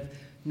state of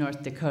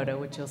North Dakota,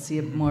 which you'll see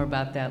more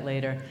about that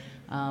later,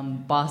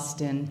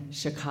 Boston,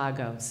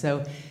 Chicago.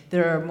 So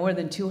there are more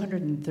than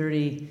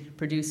 230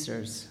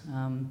 producers.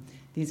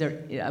 These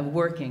are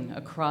working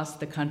across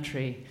the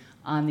country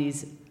on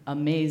these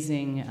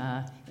amazing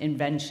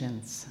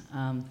inventions.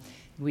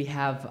 We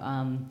have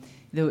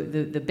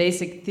the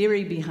basic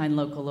theory behind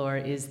Local-Lore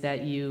is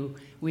that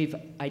we've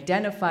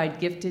identified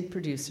gifted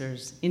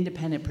producers,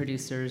 independent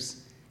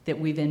producers, that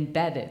we've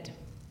embedded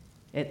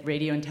at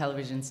radio and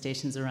television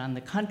stations around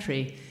the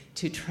country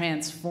to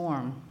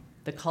transform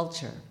the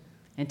culture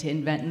and to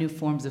invent new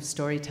forms of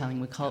storytelling.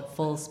 We call it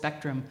full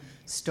spectrum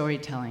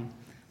storytelling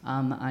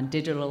on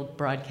digital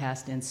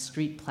broadcast and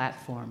street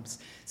platforms.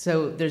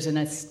 So there's an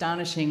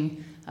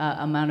astonishing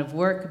amount of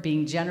work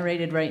being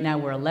generated right now.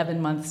 We're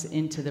 11 months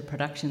into the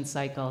production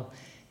cycle.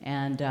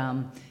 And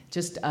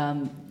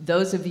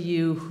those of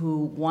you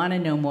who want to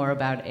know more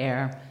about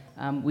AIR,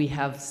 we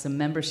have some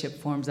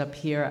membership forms up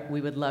here. We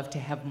would love to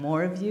have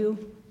more of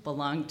you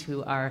belong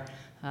to our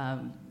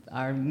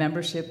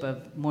membership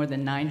of more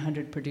than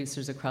 900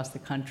 producers across the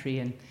country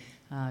and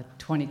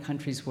 20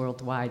 countries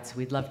worldwide. So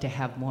we'd love to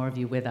have more of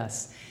you with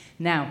us.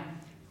 Now,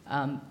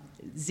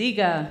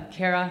 Ziga,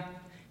 Kara,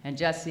 and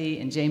Jesse,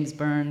 and James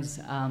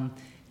Burns,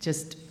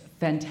 just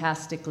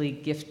fantastically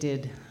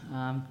gifted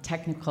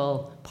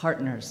technical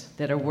partners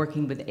that are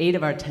working with 8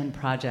 of our 10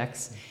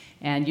 projects.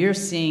 And you're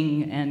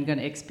seeing and going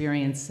to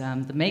experience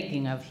the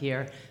making of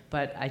here,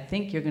 but I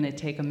think you're going to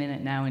take a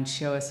minute now and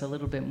show us a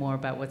little bit more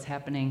about what's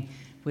happening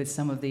with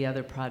some of the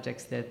other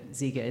projects that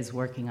Ziga is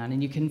working on.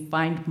 And you can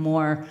find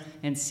more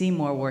and see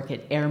more work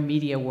at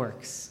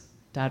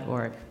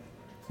airmediaworks.org.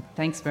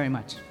 Thanks very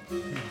much.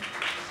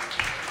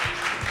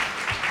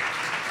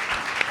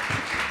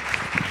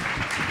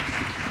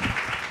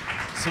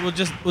 So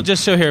we'll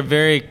just show here a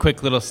very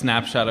quick little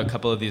snapshot of a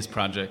couple of these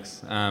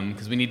projects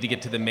because we need to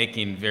get to the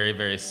making very,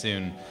 very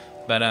soon.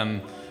 But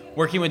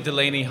working with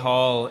Delaney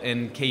Hall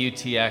and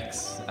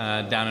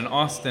KUTX down in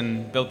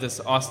Austin, built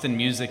this Austin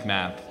music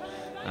map.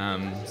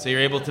 So you're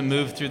able to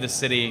move through the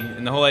city,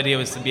 and the whole idea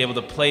was to be able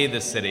to play the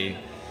city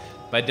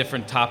by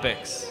different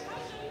topics.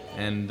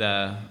 And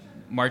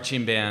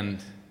marching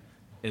band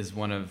is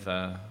one of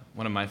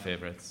my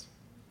favorites.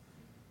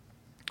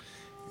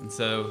 And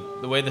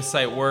so the way the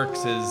site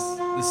works is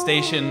the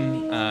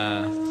station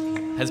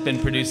has been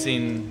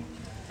producing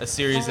a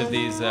series of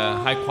these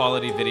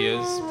high-quality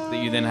videos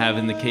that you then have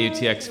in the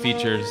KUTX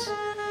features.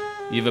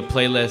 You have a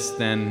playlist,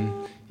 then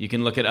you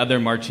can look at other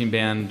marching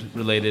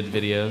band-related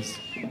videos,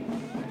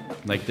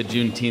 like the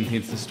Juneteenth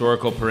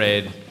Historical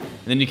Parade.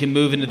 And then you can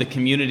move into the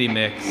community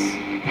mix,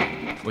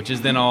 which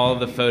is then all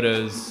the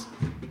photos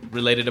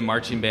related to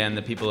marching band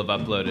that people have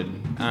uploaded.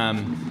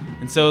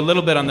 And so a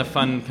little bit on the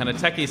fun kind of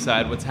techie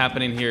side, what's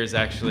happening here is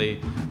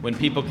actually when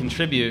people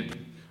contribute,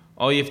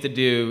 all you have to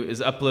do is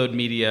upload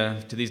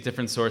media to these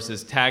different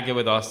sources, tag it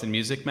with Austin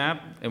Music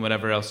Map and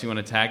whatever else you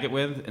want to tag it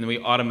with, and we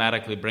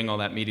automatically bring all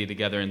that media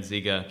together in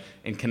Ziga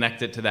and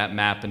connect it to that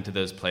map and to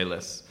those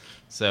playlists.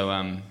 So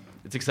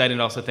it's exciting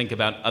to also think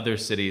about other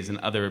cities and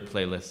other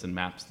playlists and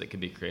maps that could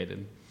be created.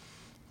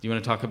 Do you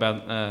want to talk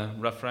about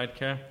Rough Ride,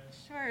 Kara?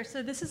 Sure.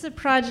 So this is a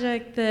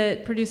project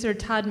that producer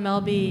Todd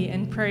Melby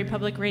and Prairie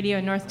Public Radio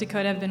in North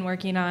Dakota have been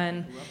working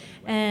on.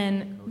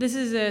 And this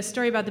is a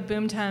story about the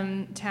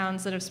boomtown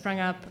towns that have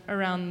sprung up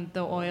around the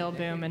oil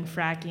boom and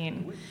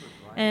fracking.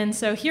 And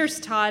so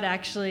here's Todd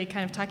actually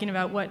kind of talking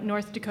about what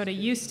North Dakota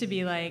used to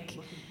be like.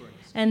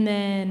 And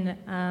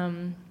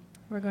then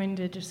we're going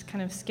to just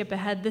kind of skip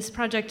ahead. This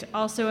project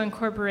also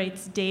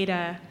incorporates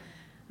data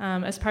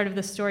as part of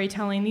the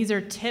storytelling. These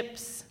are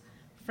tips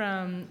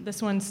from,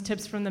 this one's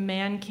tips from the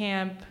man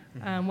camp.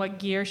 What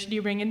gear should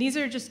you bring? And these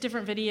are just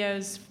different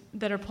videos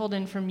that are pulled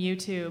in from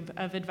YouTube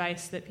of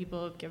advice that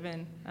people have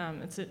given.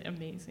 It's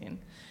amazing.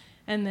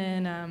 And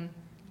then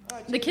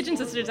the Kitchen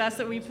Sisters asked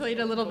that we played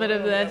a little bit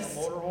of this.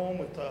 We have a motorhome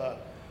with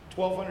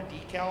 1,200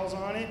 decals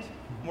on it.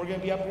 And we're going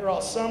to be up here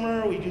all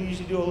summer. We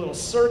usually do a little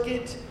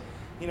circuit.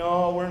 You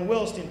know, we're in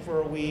Williston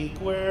for a week.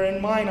 We're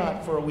in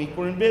Minot for a week.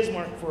 We're in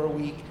Bismarck for a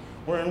week.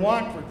 We're in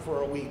Watford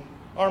for a week.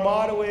 Our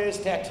motto is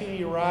tattoo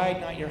your ride,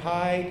 not your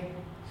hide.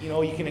 You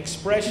know, you can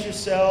express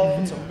yourself.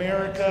 It's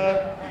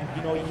America.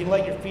 You know, you can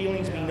let your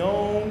feelings be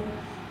known.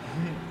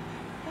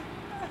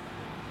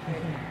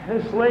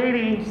 This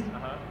lady,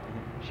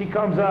 she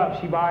comes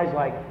up, she buys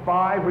like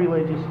 5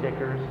 religious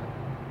stickers,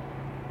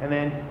 and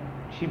then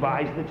she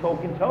buys the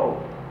token toad.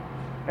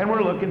 And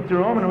we're looking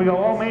through them, and we go,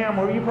 oh, ma'am,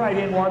 well, you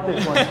probably didn't want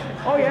this one.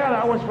 Oh, yeah,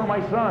 that one's for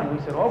my son.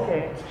 We said,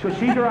 okay. So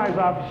she drives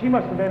off. She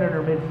must have been in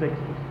her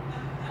mid-60s.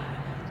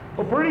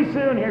 Well, pretty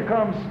soon, here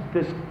comes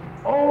this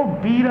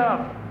old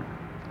beat-up,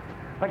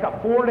 like a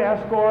Ford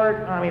Escort.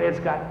 I mean, it's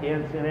got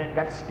dents in it,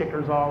 got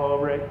stickers all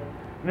over it.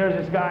 And there's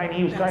this guy, and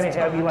he was kind of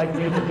heavy, like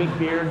me, with a big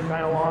beard and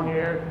kind of long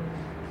hair.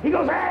 He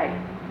goes, hey,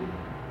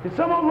 did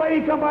some old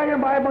lady come by here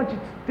and buy a bunch of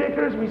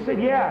stickers? We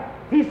said, yeah.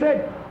 He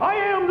said, I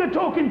am the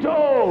token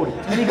toad.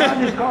 And he got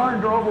in his car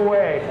and drove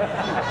away.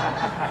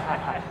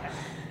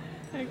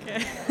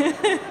 Okay.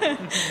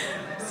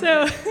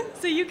 So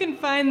you can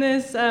find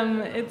this,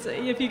 it's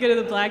if you go to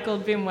the Black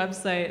Gold Boom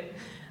website.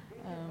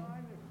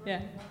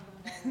 Yeah.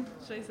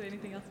 Should I say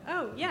anything else?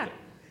 Oh, yeah.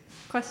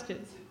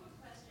 Questions?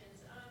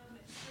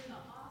 For the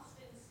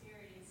Austin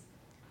series,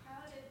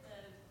 how did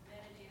the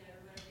metadata,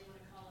 or whatever you want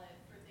to call it,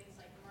 for things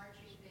like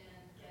marching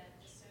band get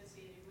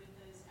associated with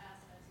those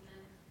aspects? And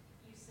then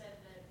you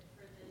said that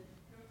for the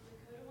North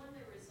Dakota one,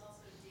 there was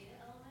also a data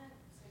element.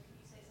 So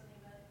could you say something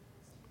about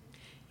it?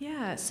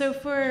 Yeah, so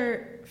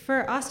for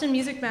Austin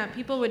Music Map,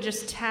 people would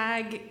just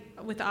tag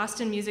with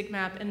Austin Music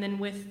Map and then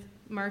with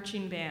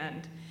marching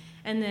band.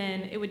 And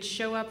then it would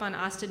show up on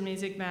Austin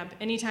Music Map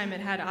anytime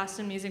it had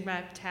Austin Music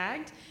Map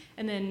tagged,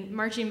 and then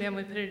marching band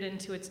would put it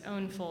into its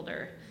own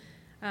folder,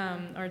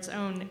 or its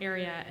own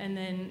area. And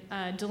then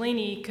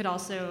Delaney could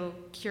also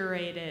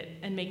curate it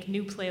and make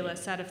new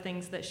playlists out of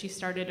things that she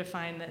started to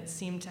find that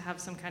seemed to have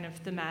some kind of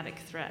thematic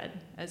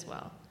thread as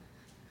well.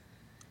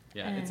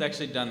 Yeah, it's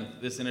actually done,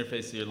 this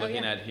interface you're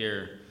looking at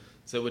here.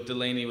 So what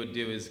Delaney would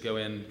do is go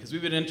in, because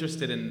we've been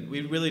interested in,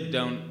 we really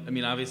don't, I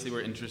mean, obviously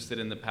we're interested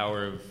in the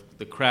power of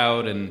the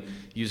crowd and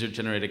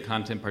user-generated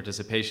content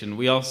participation.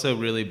 We also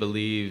really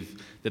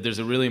believe that there's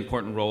a really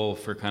important role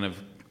for kind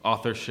of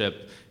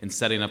authorship in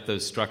setting up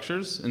those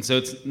structures. And so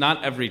it's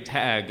not every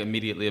tag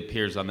immediately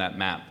appears on that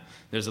map.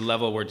 There's a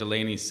level where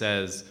Delaney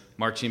says,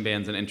 marching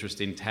band's an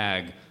interesting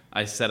tag.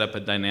 I set up a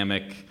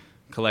dynamic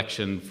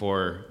collection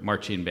for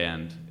marching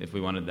band, if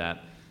we wanted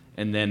that.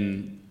 And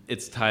then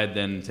it's tied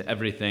then to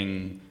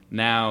everything.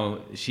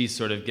 Now she's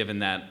sort of given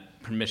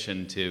that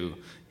permission to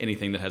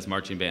anything that has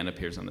marching band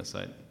appears on the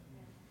site.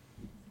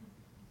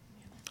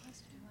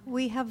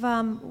 We have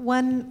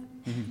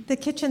the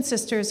Kitchen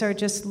Sisters are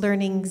just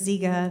learning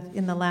Ziga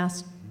in the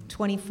last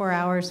 24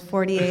 hours,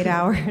 48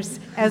 hours,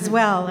 as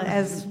well,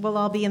 as we'll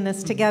all be in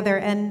this together.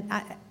 And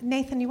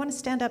Nathan, you want to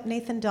stand up?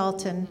 Nathan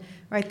Dalton,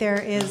 right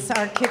there, is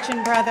our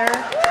kitchen brother.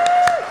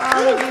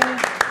 All of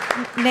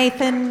you.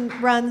 Nathan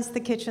runs the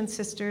Kitchen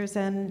Sisters,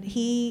 and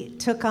he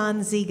took on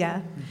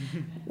Ziga,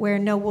 where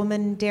no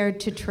woman dared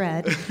to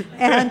tread.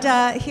 And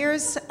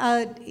here's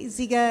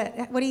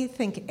Ziga. What do you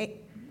think?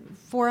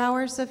 4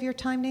 hours of your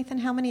time, Nathan?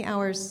 How many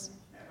hours?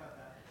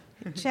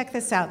 Check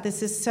this out.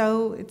 This is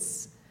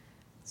it's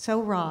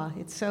so raw.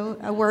 It's so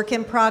a work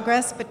in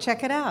progress, but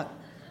check it out.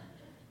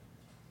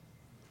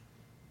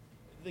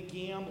 The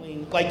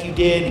gambling, like you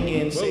did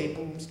in, say,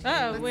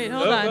 Oh, wait,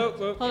 hold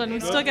on. We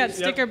still got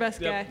Sticker Best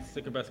Guy.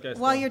 Sticker Best Guy.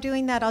 While you're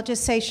doing that, I'll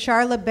just say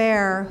Charla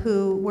Bear,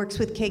 who works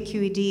with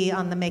KQED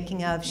on the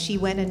making of, she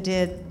went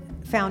and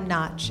found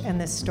Notch and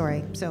this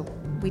story. So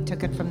we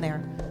took it from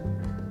there.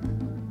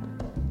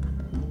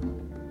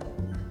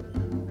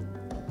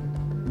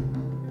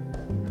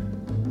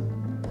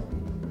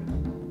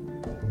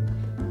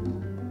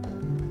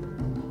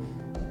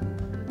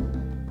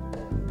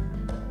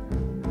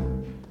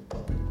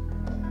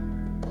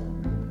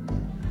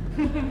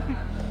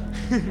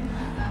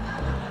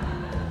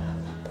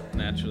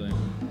 Naturally.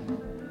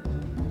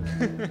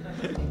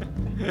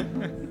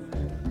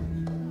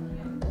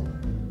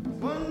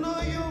 Cuando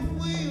yo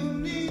fui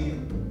un niño,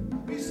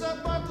 mis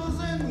zapatos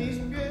en mis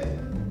pies,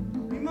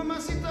 mi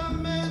mamacita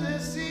me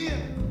decía,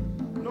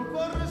 no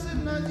corres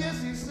en la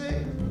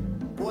 16.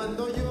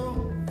 Cuando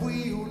yo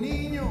fui un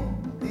niño,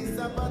 mis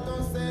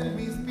zapatos en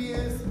mis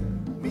pies,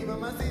 mi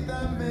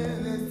mamacita me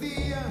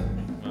decía,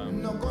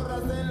 no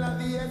corras en la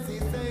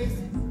 16.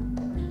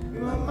 Mi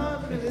mamá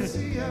me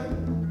decía,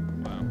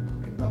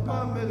 mi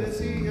papá me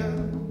decía,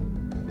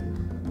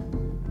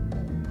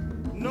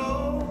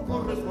 no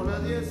corres por la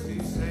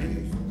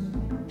 16.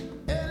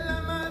 En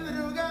la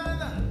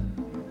madrugada,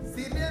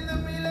 sirviendo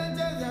mi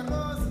leche de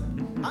arroz,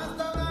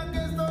 hasta ahora que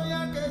estoy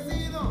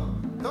aquecido,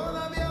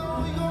 todavía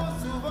oigo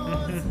su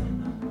voz.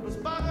 Los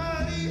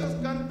pajarillos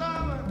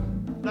cantaban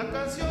la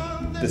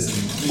canción de... This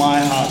is my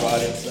hot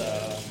rod. It's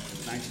a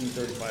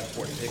 1935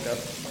 Ford pickup.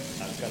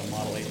 I've got a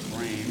Model 8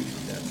 frame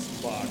that's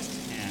boxed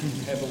and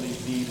heavily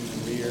bead in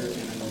the rear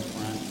and in the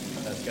front.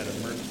 That's got a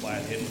Merc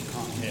flat head with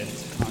Kong head.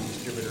 It's a Kong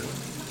distributor.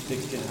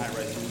 6-pin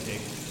high-rise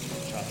intake,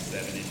 shot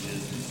 7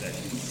 inches,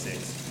 section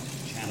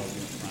 6, channels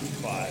in the front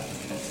 5. I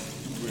mean, it's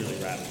really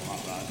radical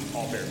hot rod,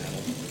 all bare metal.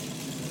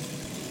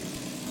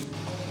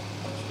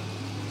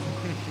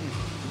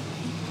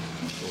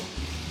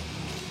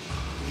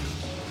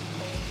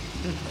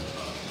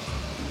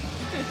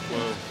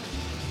 Whoa.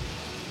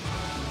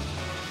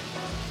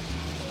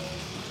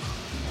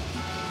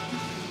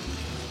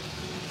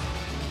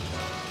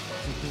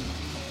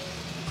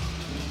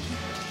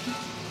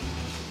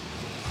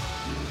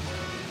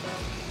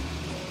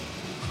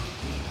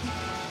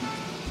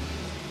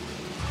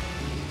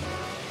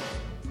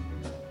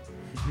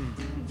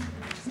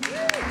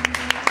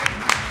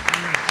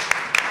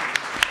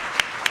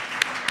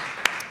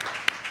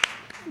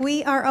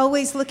 We are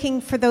always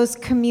looking for those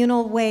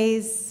communal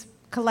ways,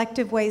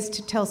 collective ways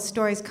to tell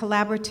stories,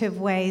 collaborative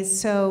ways.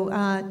 So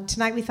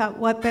tonight we thought,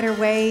 what better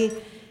way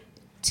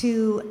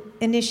to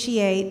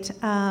initiate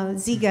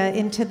Ziga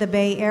into the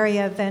Bay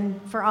Area than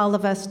for all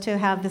of us to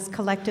have this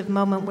collective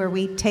moment where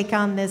we take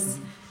on this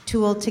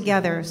tool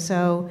together.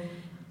 So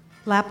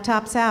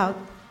laptops out,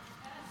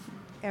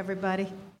 everybody.